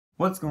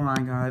What's going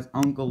on, guys?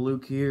 Uncle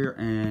Luke here,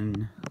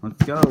 and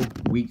let's go.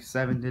 Week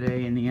 7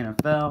 today in the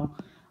NFL.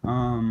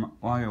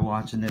 While you're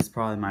watching this,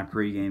 probably my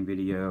pregame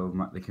video,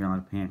 the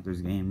Carolina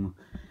Panthers game,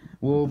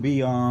 will be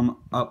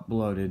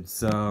uploaded.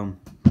 So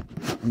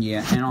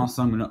yeah, and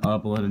also I'm gonna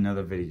upload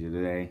another video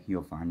today.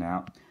 You'll find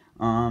out.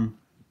 But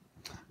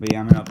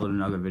yeah, I'm gonna upload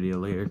another video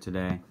later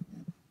today.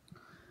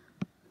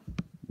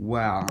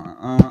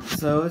 Wow.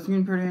 So it's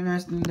gonna be pretty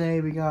interesting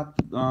today. We got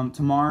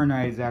tomorrow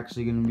night is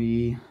actually gonna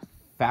be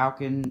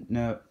Falcons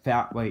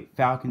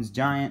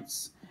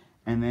Giants,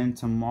 and then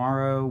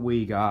tomorrow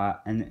we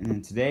got and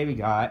then today we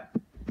got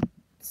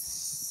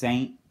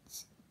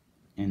Saints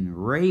and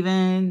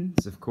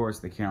Ravens, of course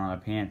the Carolina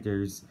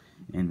Panthers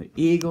and the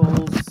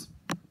Eagles.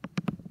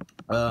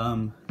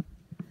 It'll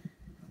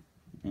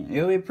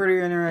be a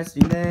pretty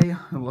interesting day.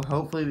 Well,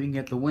 hopefully we can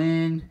get the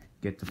win,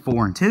 get to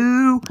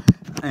 4-2,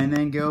 and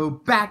then go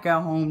back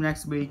at home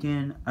next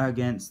weekend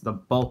against the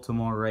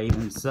Baltimore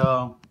Ravens.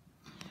 So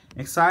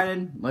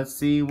excited. Let's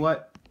see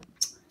what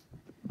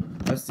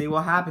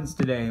happens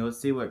today. Let's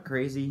see what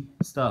crazy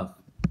stuff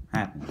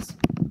happens.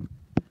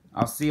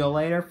 I'll see you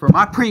later for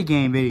my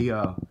pregame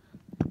video.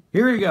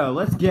 Here we go.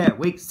 Let's get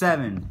week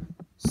 7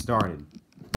 started.